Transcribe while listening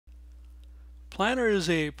Planner is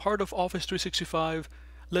a part of Office 365,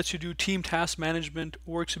 lets you do team task management,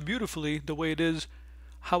 works beautifully the way it is.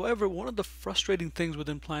 However, one of the frustrating things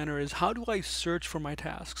within Planner is how do I search for my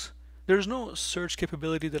tasks? There's no search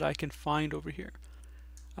capability that I can find over here.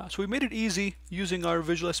 So we made it easy using our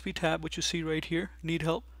VisualSP tab, which you see right here, Need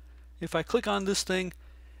Help. If I click on this thing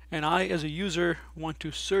and I as a user want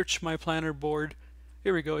to search my planner board,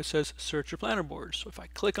 here we go, it says search your planner board. So if I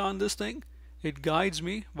click on this thing, it guides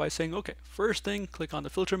me by saying, okay, first thing, click on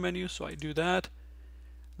the filter menu, so I do that.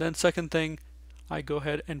 Then second thing, I go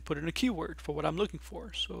ahead and put in a keyword for what I'm looking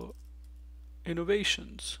for. So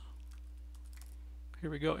innovations.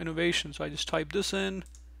 Here we go, innovation. So I just type this in,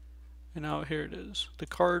 and now here it is, the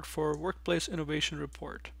card for Workplace Innovation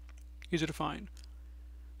Report. Easy to find.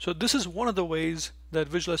 So this is one of the ways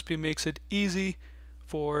that VisualSP makes it easy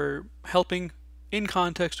for helping in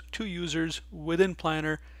context to users within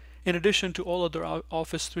Planner, in addition to all other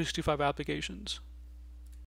Office 365 applications.